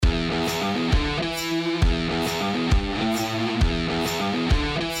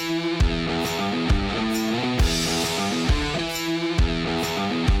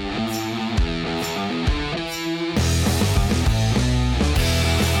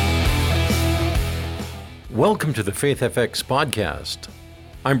Welcome to the Faith FX podcast.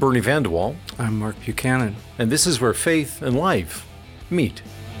 I'm Bernie Vandewaal. I'm Mark Buchanan. And this is where faith and life meet.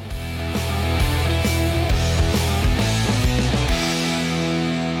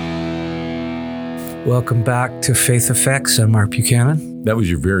 Welcome back to Faith FX. I'm Mark Buchanan. That was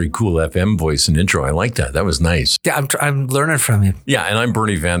your very cool FM voice and intro. I like that. That was nice. Yeah, I'm learning from you. Yeah, and I'm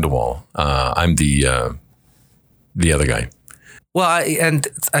Bernie Vandewaal. I'm the other guy. Well,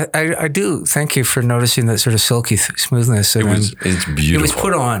 I do thank you for noticing that sort of silky smoothness. It's beautiful. It was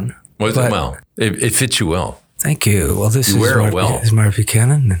put on. Well, it fits you well. Thank you. Well, this you is Mark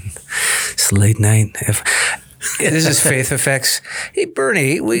Buchanan, and it's late night. This is Faith FX. Hey,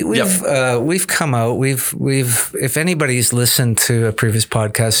 Bernie, we've come out. We've if anybody's listened to a previous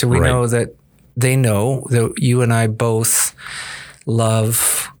podcast, so we know that they know that you and I both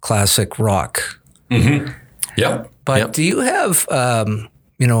love classic rock. Mm-hmm. Yep. But do you have,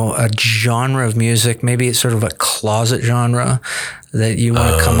 a genre of music, maybe it's sort of a closet genre that you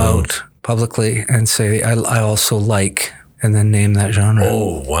want to come out publicly and say, I also like, and then name that genre?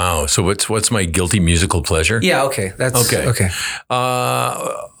 Oh, wow. So what's my guilty musical pleasure? Yeah, okay. That's okay.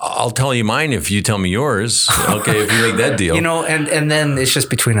 I'll tell you mine if you tell me yours. Okay, if you make that deal. And then it's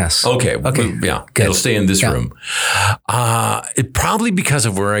just between us. Okay. Yeah. Good. It'll stay in this room. It probably because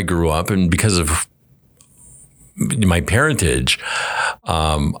of where I grew up and because of my parentage.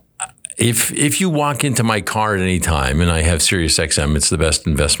 If you walk into my car at any time and I have Sirius XM, it's the best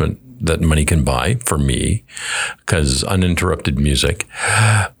investment that money can buy for me because uninterrupted music.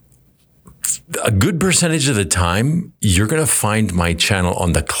 A good percentage of the time, you're going to find my channel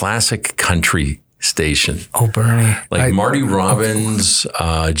on the classic country station. Oh, Bernie. Like Marty Robbins,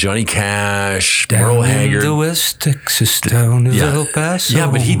 Johnny Cash, Merle Haggard. The West Texas town is El Paso.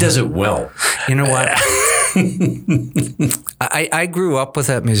 Yeah, but he does it well. You know what? I grew up with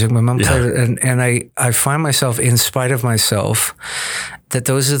that music. My mom played it, and I find myself, in spite of myself, that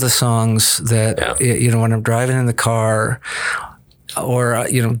those are the songs that, when I'm driving in the car or,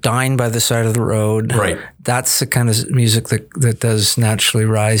 dying by the side of the road. Right. That's the kind of music that does naturally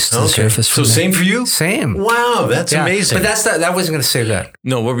rise to the surface. So same for you? Same. Wow, that's amazing. But that wasn't going to say that.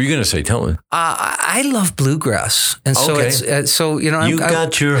 No, what were you going to say? Tell me. I love bluegrass, and so it's you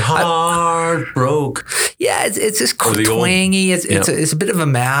got your heart broke. Yeah, it's just twangy. It's a bit of a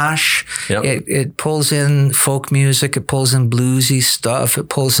mash. Yep. It pulls in folk music. It pulls in bluesy stuff. It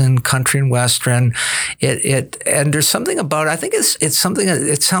pulls in country and western. And there's something about it. I think it's something.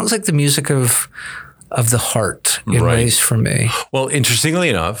 It sounds like the music of the heart in ways for me. Well, interestingly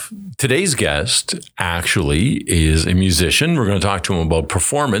enough, today's guest actually is a musician. We're going to talk to him about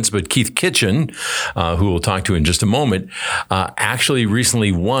performance, but Keith Kitchen, who we'll talk to in just a moment, actually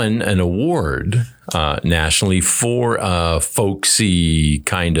recently won an award nationally for folksy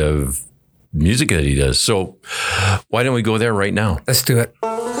kind of music that he does. So why don't we go there right now? Let's do it.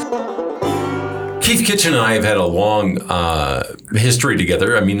 Keith Kitchen and I have had a long history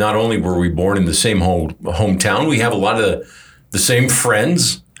together. I mean, not only were we born in the same hometown, we have a lot of the same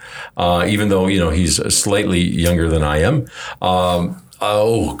friends, even though, he's slightly younger than I am.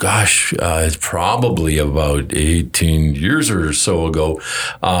 It's probably about 18 years or so ago.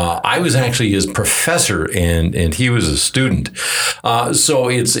 I was actually his professor and he was a student. So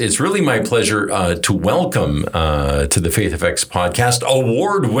it's really my pleasure to welcome to the Faith FX podcast,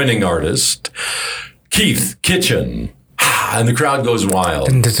 award-winning artist, Keith Kitchen. And the crowd goes wild.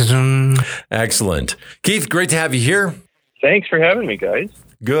 Dun, dun, dun, dun. Excellent. Keith, great to have you here. Thanks for having me, guys.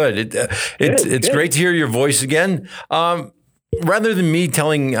 Good. It's great to hear your voice again. Rather than me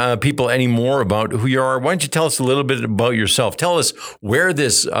telling people any more about who you are, why don't you tell us a little bit about yourself? Tell us where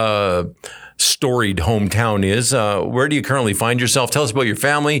this storied hometown is. Where do you currently find yourself? Tell us about your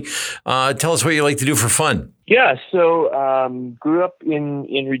family. Tell us what you like to do for fun. Yeah, so grew up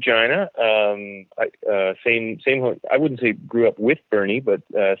in Regina. Same. I wouldn't say grew up with Bernie, but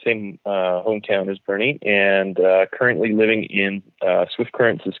same hometown as Bernie, and currently living in Swift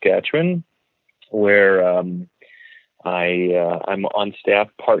Current, Saskatchewan, where I'm on staff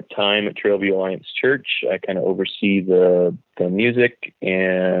part-time at Trailview Alliance Church. I kind of oversee the music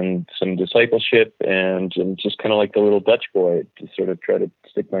and some discipleship, and I'm just kind of like the little Dutch boy to sort of try to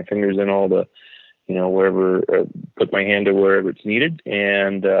stick my fingers in all the, wherever, put my hand to wherever it's needed.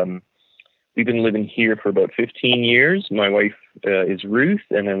 And we've been living here for about 15 years. My wife is Ruth,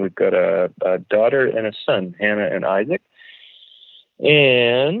 and then we've got a daughter and a son, Hannah and Isaac.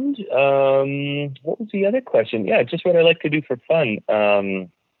 And what was the other question? Yeah, just what I like to do for fun.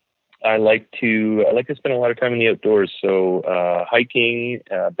 I like to spend a lot of time in the outdoors. So hiking,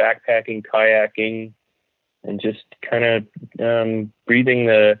 backpacking, kayaking, and just kind of breathing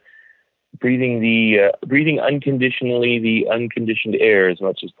the breathing unconditionally the unconditioned air as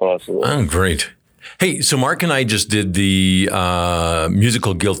much as possible. Oh, great. Hey, so Mark and I just did the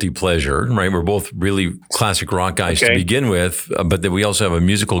musical guilty pleasure, right? We're both really classic rock guys to begin with, but then we also have a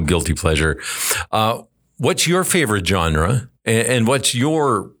musical guilty pleasure. What's your favorite genre, and what's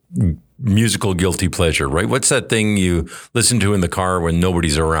your musical guilty pleasure, right? What's that thing you listen to in the car when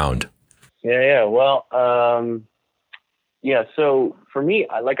nobody's around? Yeah. Well, so for me,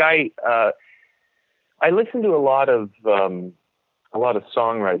 I listen to a lot of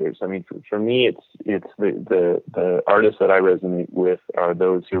songwriters. I mean, for me, it's the artists that I resonate with are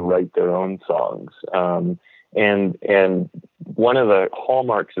those who write their own songs. And one of the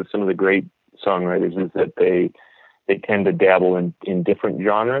hallmarks of some of the great songwriters is that they tend to dabble in different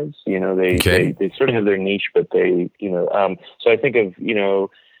genres. You know, they sort of have their niche, but so I think of,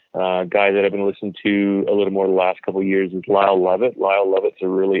 a guy that I've been listening to a little more the last couple of years is Lyle Lovett. Lyle Lovett's a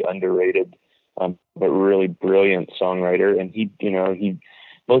really underrated, but really brilliant songwriter. And he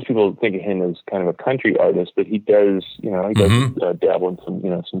most people think of him as kind of a country artist, but he does dabble in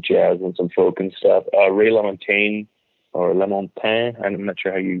some jazz and some folk and stuff. Ray LaMontagne or Lamontagne, I'm not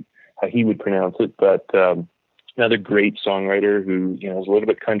sure how he would pronounce it, but another great songwriter who is a little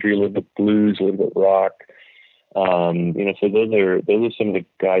bit country, a little bit blues, a little bit rock. So those are some of the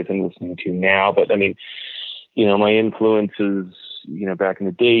guys I'm listening to now. But I mean, my influences, back in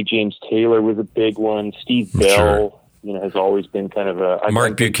the day, James Taylor was a big one. Steve Bell, has always been kind of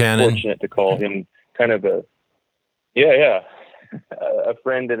Mark Buchanan. Fortunate to call him kind of a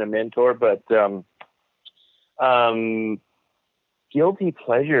friend and a mentor. But guilty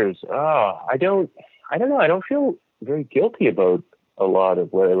pleasures. I don't know. I don't feel very guilty about a lot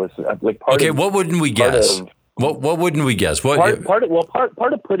of what I listen. What wouldn't we guess? What wouldn't we guess? Part of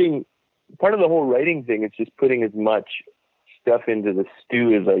the whole writing thing is just putting as much stuff into the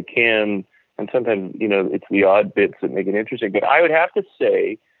stew as I can, and sometimes it's the odd bits that make it interesting. But I would have to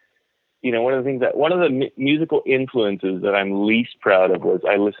say, one of the musical influences that I'm least proud of was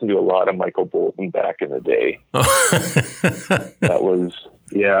I listened to a lot of Michael Bolton back in the day. That was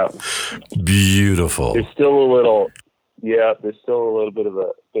beautiful. There's still a little bit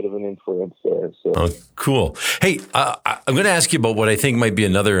of an influence there. So. Oh, cool. Hey, I'm going to ask you about what I think might be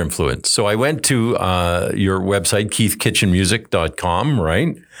another influence. So I went to your website, keithkitchenmusic.com,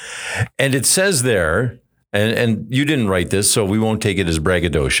 right? And it says there, and you didn't write this, so we won't take it as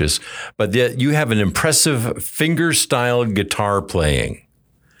braggadocious, but that you have an impressive finger-style guitar playing.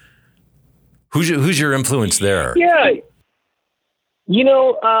 Who's your influence there? Yeah.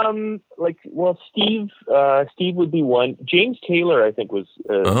 Steve would be one. James Taylor, I think, was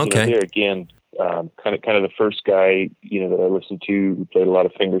there again, kind of the first guy that I listened to who played a lot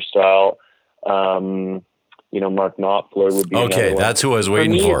of fingerstyle. Mark Knopfler would be another one. That's who I was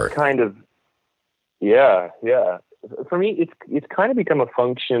waiting for. It's kind of yeah. For me, it's kind of become a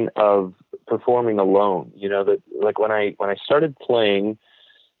function of performing alone. That like when I started playing.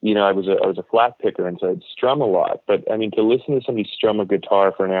 I was a flat picker, and so I'd strum a lot. But I mean, to listen to somebody strum a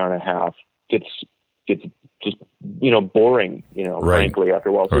guitar for an hour and a half gets just boring. Frankly, after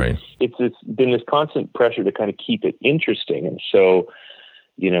a while. So it's been this constant pressure to kind of keep it interesting, and so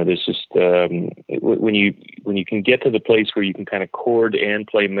there's just when you can get to the place where you can kind of chord and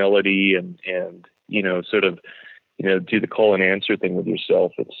play melody and sort of do the call and answer thing with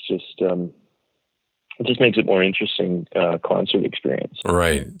yourself. It's just. It just makes it more interesting concert experience.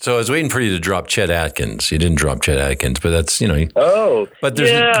 Right. So I was waiting for you to drop Chet Atkins. You didn't drop Chet Atkins, but that's, But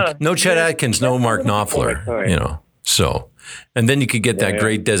there's no Chet Atkins, no Mark Knopfler, So, and then you could get that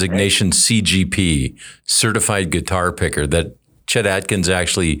great designation CGP, Certified Guitar Picker, that Chet Atkins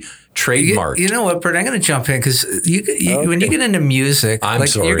actually trademarked. You know what, Bert? I'm going to jump in because when you get into music,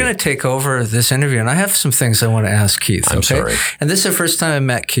 you're going to take over this interview, and I have some things I want to ask Keith. I'm sorry. And this is the first time I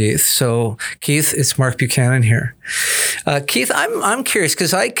met Keith. So, Keith, it's Mark Buchanan here. Keith, I'm curious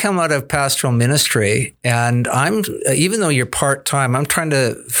because I come out of pastoral ministry, and I'm even though you're part-time, I'm trying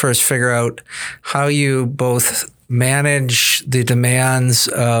to first figure out how you both manage the demands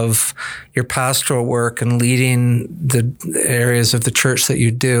of your pastoral work and leading the areas of the church that you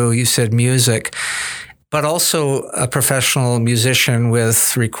do. You said music, but also a professional musician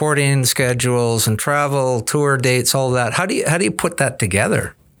with recording schedules and travel, tour dates, all that. How do you put that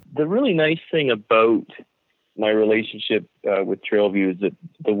together? The really nice thing about my relationship with Trailview is that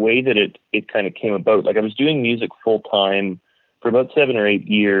the way that it kind of came about, like I was doing music full time for about 7 or 8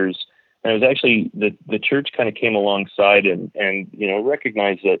 years. And it was actually the church kind of came alongside and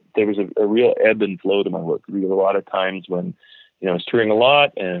recognized that there was a real ebb and flow to my work. There were a lot of times when, I was touring a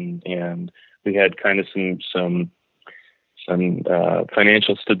lot and we had kind of some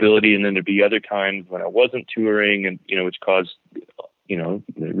financial stability, and then there'd be other times when I wasn't touring, and which caused the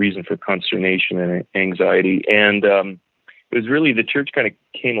reason for consternation and anxiety. And it was really the church kind of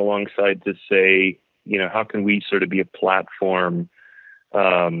came alongside to say, how can we sort of be a platform,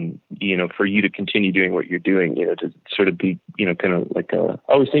 for you to continue doing what you're doing, to sort of be, kind of like I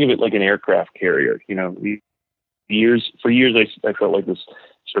always think of it like an aircraft carrier. For years I felt like this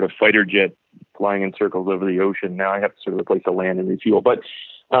sort of fighter jet flying in circles over the ocean. Now I have to sort of replace the land and refuel. But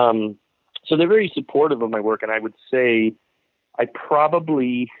so they're very supportive of my work, and I would say I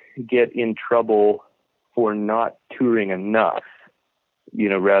probably get in trouble for not touring enough,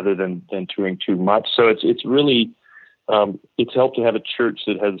 rather than touring too much. So it's really it's helped to have a church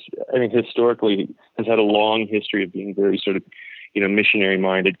that has, historically has had a long history of being very sort of, missionary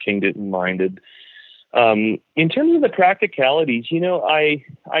minded, kingdom minded. In terms of the practicalities, I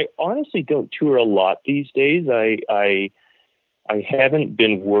honestly don't tour a lot these days. I haven't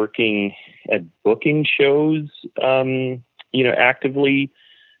been working at booking shows, actively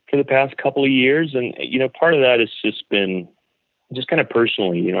for the past couple of years. And, part of that has just been just kind of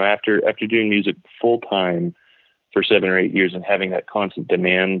personally, after doing music full time for 7 or 8 years and having that constant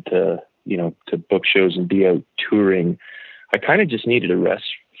demand to book shows and be out touring, I kind of just needed a rest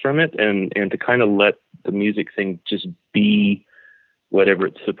from it and to kind of let the music thing just be whatever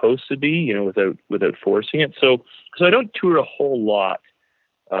it's supposed to be, without forcing it. So I don't tour a whole lot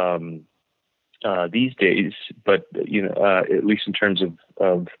these days, but at least in terms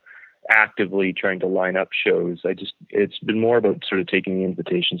of actively trying to line up shows, it's been more about sort of taking the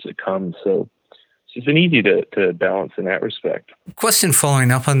invitations that come. So it's been easy to balance in that respect. Question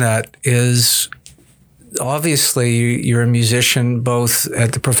following up on that is, obviously you're a musician both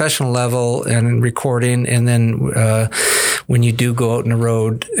at the professional level and in recording, and then when you do go out on the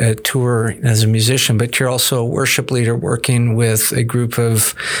road tour as a musician, but you're also a worship leader working with a group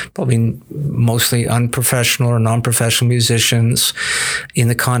of probably mostly unprofessional or non-professional musicians in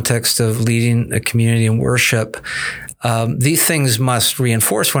the context of leading a community in worship. These things must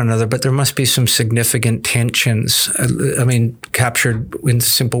reinforce one another, but there must be some significant tensions. Captured in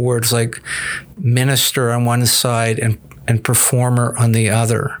simple words like minister on one side and performer on the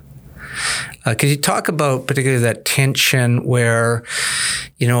other. Could you talk about particularly that tension where,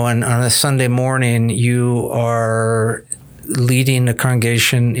 on a Sunday morning, you are leading the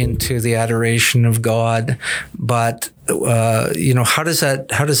congregation into the adoration of God, but how does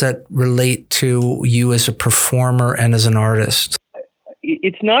that relate to you as a performer and as an artist?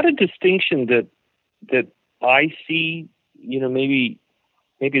 It's not a distinction that I see, maybe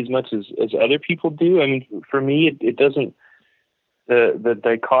as much as other people do. For me, it doesn't. The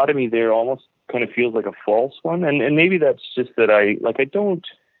dichotomy there almost kind of feels like a false one, and maybe that's just that I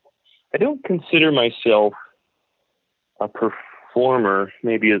don't consider myself a performer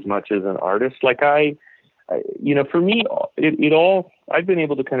maybe as much as an artist. For me, it all, I've been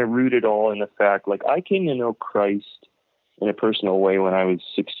able to kind of root it all in the fact, I came to know Christ in a personal way when I was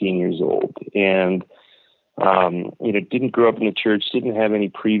 16 years old, and didn't grow up in the church, didn't have any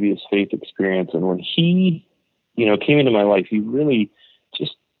previous faith experience, and when he came into my life, he really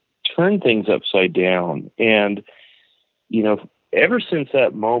just turned things upside down. And ever since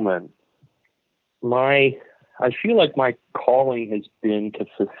that moment, I feel like my calling has been to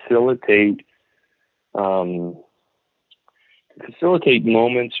facilitate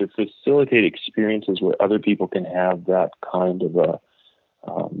moments or facilitate experiences where other people can have that kind of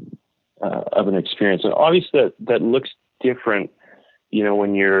an experience. And obviously that looks different,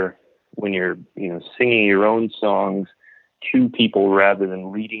 when you're singing your own songs to people rather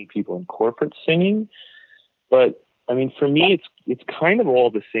than leading people in corporate singing. But for me, it's kind of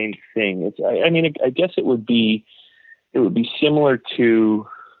all the same thing. I guess it would be similar to,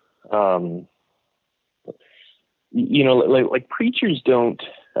 like preachers don't.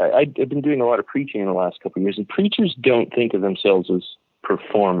 I've been doing a lot of preaching in the last couple of years, and preachers don't think of themselves as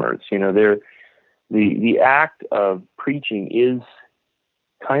performers. They're the act of preaching is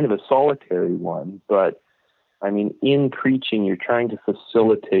kind of a solitary one, but in preaching, you're trying to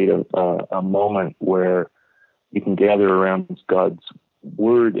facilitate a moment where you can gather around God's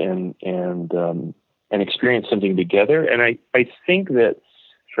word and experience something together. And I think that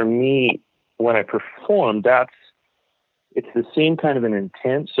for me, when I perform, it's the same kind of an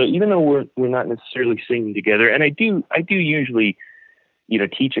intent. So even though we're not necessarily singing together, and I do usually,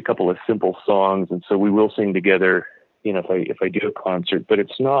 teach a couple of simple songs, and so we will sing together, if I do a concert, but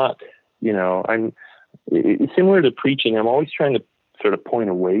it's not, it's similar to preaching. I'm always trying to sort of point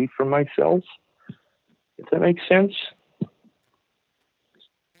away from myself, if that makes sense.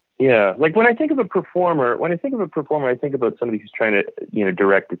 Yeah, like when I think of a performer, I think about somebody who's trying to,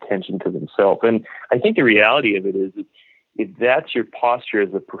 direct attention to themselves. And I think the reality of it is, if that's your posture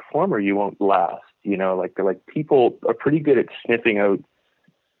as a performer, you won't last. Like people are pretty good at sniffing out,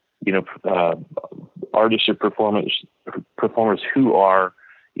 artists or performers who are,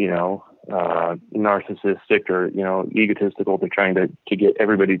 narcissistic or, egotistical. They're trying to get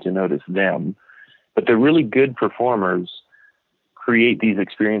everybody to notice them. But the really good performers create these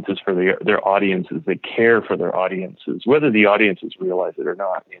experiences for their audiences. They care for their audiences, whether the audiences realize it or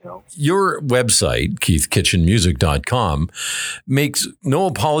not, Your website, keithkitchenmusic.com, makes no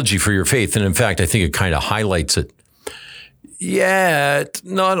apology for your faith. And in fact, I think it kind of highlights it. Yet,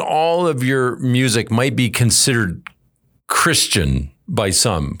 not all of your music might be considered Christian by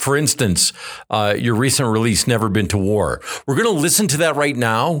some. For instance, your recent release, Never Been to War. We're going to listen to that right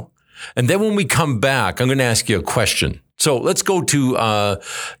now. And then when we come back, I'm going to ask you a question. So let's go to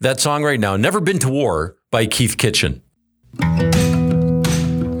that song right now, Never Been to War by Keith Kitchen.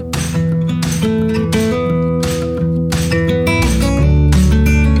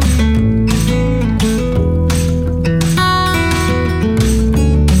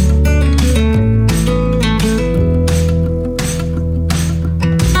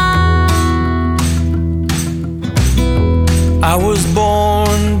 I was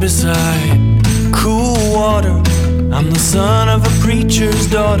born beside cool water. I'm the son of a preacher's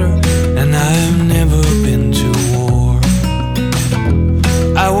daughter, and I've never been to war.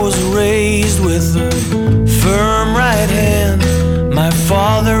 I was raised with a firm right hand. My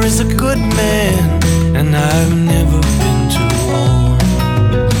father is a good man, and I've never been to war.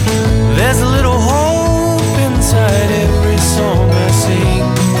 There's a little hope inside every song I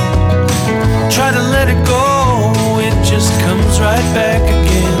sing. Try to let it go, it just comes right back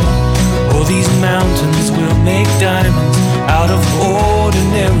again. Oh, these mountains will make diamonds out of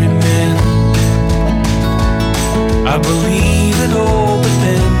ordinary men. I believe it all, but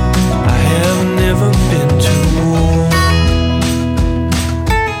then I have never been to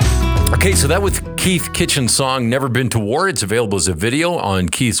war. Okay, so that was Keith Kitchen's song, Never Been to War. It's available as a video on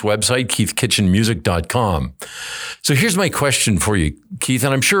Keith's website, keithkitchenmusic.com. So here's my question for you, Keith,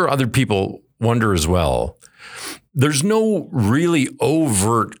 and I'm sure other people wonder as well. There's no really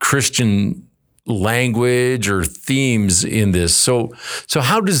overt Christian language or themes in this. So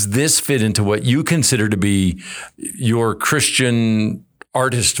how does this fit into what you consider to be your Christian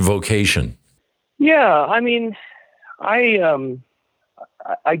artist vocation? Yeah, I mean, I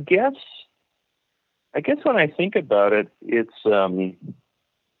guess when I think about it, it's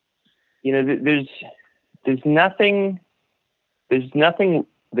there's nothing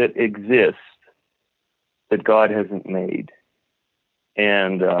that exists that God hasn't made.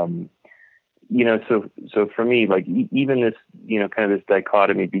 And, so for me, like even this, kind of this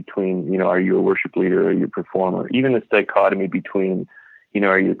dichotomy between, are you a worship leader or are you a performer? Even this dichotomy between,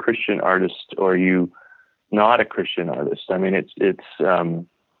 are you a Christian artist or are you not a Christian artist? I mean, I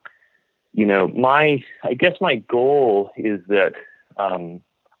guess my goal is that,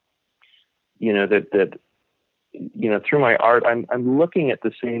 through my art, I'm looking at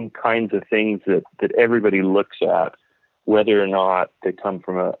the same kinds of things that everybody looks at, whether or not they come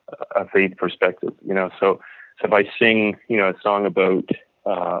from a faith perspective. So if I sing, a song about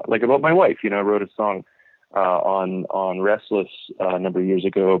my wife, I wrote a song on Restless a number of years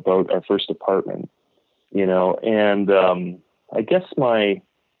ago about our first apartment, and I guess my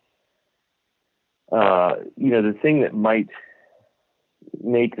the thing that might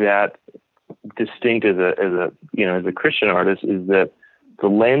make that distinct as a Christian artist is that the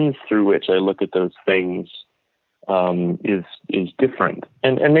lens through which I look at those things is different,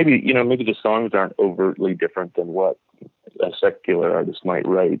 and maybe the songs aren't overtly different than what a secular artist might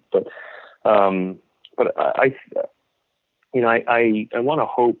write, but I want to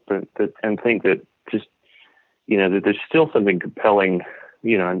hope that and think that just that there's still something compelling,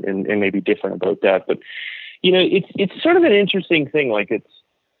 and maybe different about that, but it's sort of an interesting thing. Like it's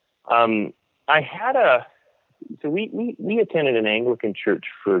we attended an Anglican church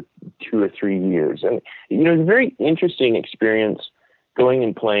for 2 or 3 years, and it was a very interesting experience going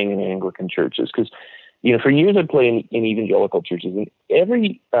and playing in Anglican churches because for years I played in evangelical churches, and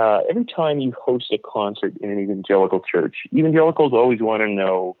every time you host a concert in an evangelical church, evangelicals always want to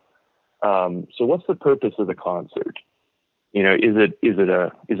know, so what's the purpose of the concert? Is it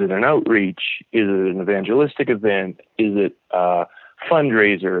an outreach? Is it an evangelistic event? Is it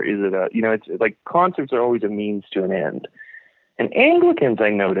fundraiser? Is it it's like concerts are always a means to an end. And Anglicans, I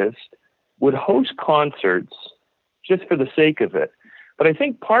noticed, would host concerts just for the sake of it. But I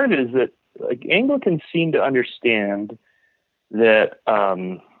think part of it is that like Anglicans seem to understand that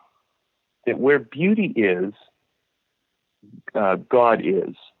that where beauty is, God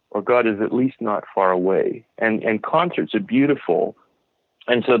is, or God is at least not far away. And concerts are beautiful,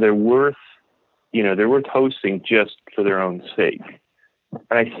 and so they're worth hosting just for their own sake.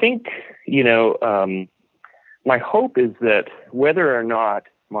 And I think, my hope is that whether or not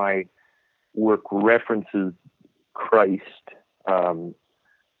my work references Christ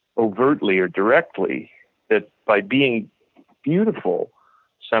overtly or directly, that by being beautiful,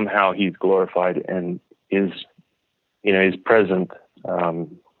 somehow he's glorified and is present,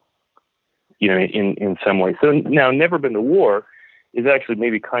 in some way. So now, Never Been to War is actually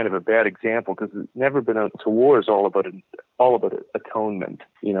maybe kind of a bad example, because Never Been to War is all about atonement.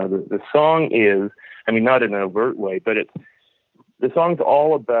 The song is, not in an overt way, but the song's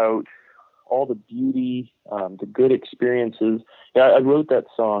all about all the beauty, the good experiences. Yeah, I wrote that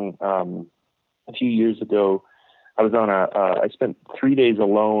song a few years ago. I was I spent 3 days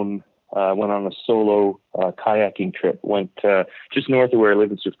alone. Went on a solo kayaking trip. Went just north of where I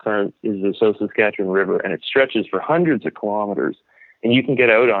live. It's just current is the Saskatchewan River, and it stretches for hundreds of kilometers. And you can get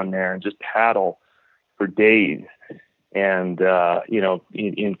out on there and just paddle for days, and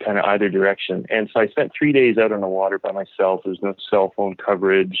in kind of either direction. And so I spent 3 days out on the water by myself. There's no cell phone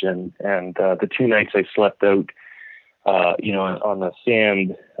coverage, and the 2 nights I slept out, on the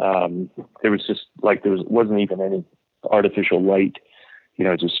sand, there was just wasn't even any artificial light.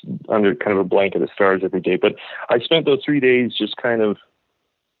 Just under kind of a blanket of stars every day. But I spent those 3 days just kind of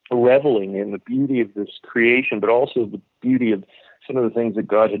reveling in the beauty of this creation, but also the beauty of some of the things that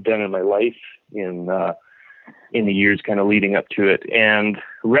God had done in my life in the years kind of leading up to it, and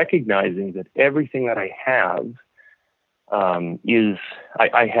recognizing that everything that I have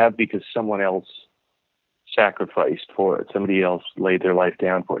I have because someone else sacrificed for it. Somebody else laid their life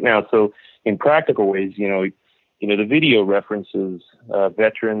down for it. Now, so in practical ways, the video references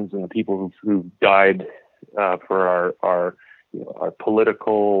veterans and the people who died for our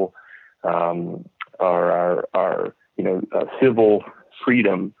political, our civil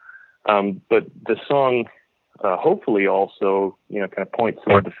freedom. But the song hopefully also kind of points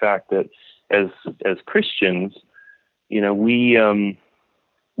toward the fact that as Christians, we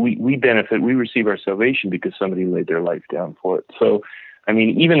benefit. We receive our salvation because somebody laid their life down for it. So,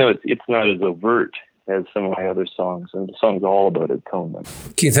 even though it's not as overt as some of my other songs, and the song's all about atonement.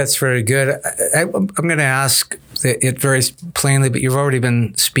 Keith, that's very good. I'm going to ask it very plainly, but you've already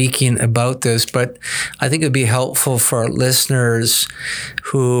been speaking about this, but I think it'd be helpful for our listeners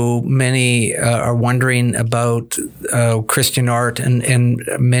who many are wondering about Christian art, and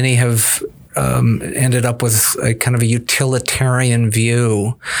many have ended up with a kind of a utilitarian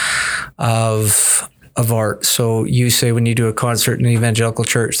view of art. So you say when you do a concert in an evangelical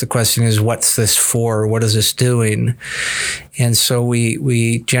church, the question is, what's this for? What is this doing? And so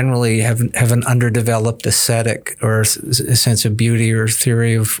we generally have an underdeveloped aesthetic or a sense of beauty or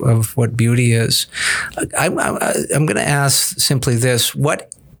theory of what beauty is. I'm going to ask simply this: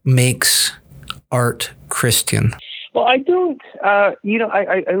 what makes art Christian? Well, I don't. I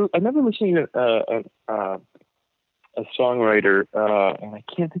remember listening to a songwriter, and I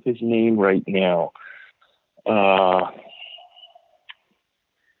can't think of his name right now.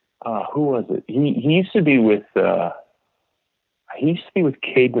 Who was it? He used to be with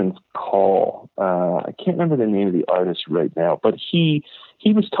Caedmon's Call. I can't remember the name of the artist right now, but he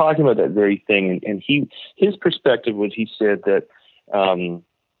was talking about that very thing, and his perspective was, he said that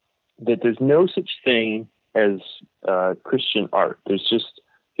that there's no such thing as Christian art. There's just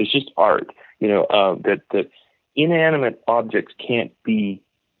art. That inanimate objects can't be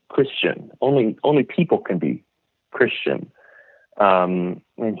Christian. Only people can be Christian. And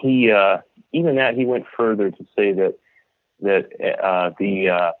he he went further to say that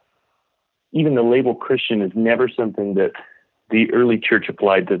even the label Christian is never something that the early church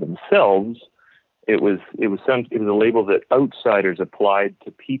applied to themselves. It was a label that outsiders applied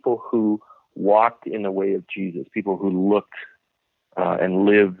to people who walked in the way of Jesus, people who looked and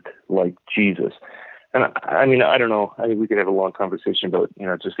lived like Jesus. And I don't know. I think we could have a long conversation about,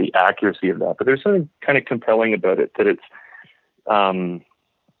 just the accuracy of that. But there's something kind of compelling about it, that it's, I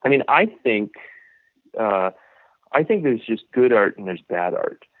think there's just good art and there's bad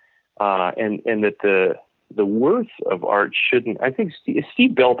art. And that the worth of art shouldn't, I think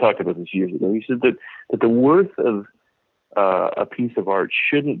Steve Bell talked about this years ago. He said that the worth of a piece of art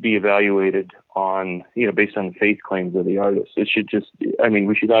shouldn't be evaluated on, based on the faith claims of the artist. It should just,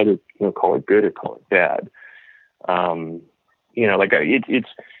 we should either, call it good or call it bad. It's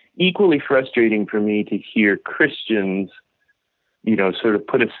equally frustrating for me to hear Christians, sort of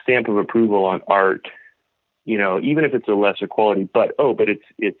put a stamp of approval on art, even if it's a lesser quality, but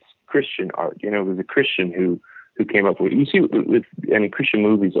it's Christian art. You know, it was a Christian who came up with it. You see with Christian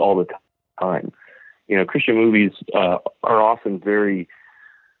movies all the time. You know, Christian movies are often very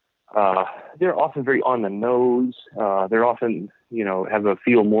they're often very on the nose. They're often, you know, have a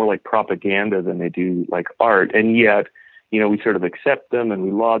feel more like propaganda than they do like art. And yet, you know, we sort of accept them and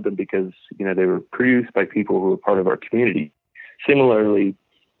we laud them because, you know, they were produced by people who were part of our community. Similarly,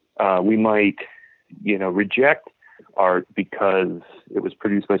 we might, you know, reject art because it was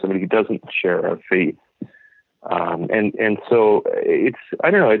produced by somebody who doesn't share our faith. And so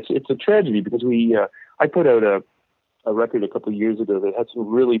I don't know, it's a tragedy because I put out a record a couple of years ago that had some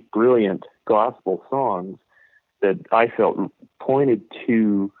really brilliant gospel songs that I felt pointed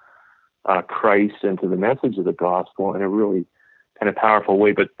to Christ and to the message of the gospel in a really kind of powerful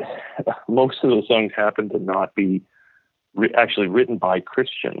way. But most of those songs happen to not be actually written by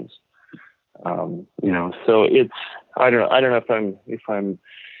Christians. You know, so I don't know if I'm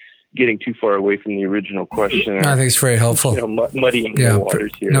getting too far away from the original question. I think it's very helpful. You know, muddying the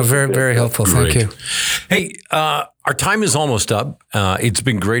waters here. No, very, very helpful. Thank you. Hey, our time is almost up. It's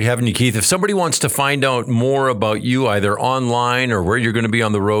been great having you, Keith. If somebody wants to find out more about you, either online or where you're going to be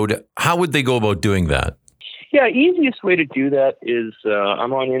on the road, how would they go about doing that? Yeah, easiest way to do that is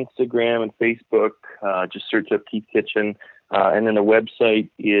I'm on Instagram and Facebook. Just search up Keith Kitchen. And then the website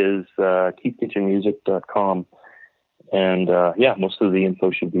is keithkitchenmusic.com. And most of the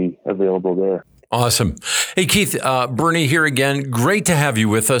info should be available there. Awesome. Hey, Keith, Bernie here again. Great to have you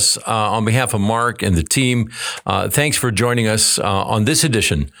with us on behalf of Mark and the team. Thanks for joining us on this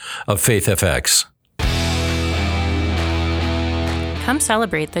edition of Faith FX. Come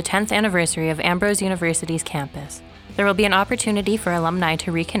celebrate the 10th anniversary of Ambrose University's campus. There will be an opportunity for alumni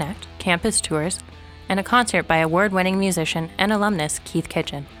to reconnect, campus tours, and a concert by award-winning musician and alumnus Keith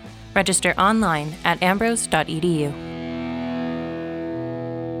Kitchen. Register online at ambrose.edu.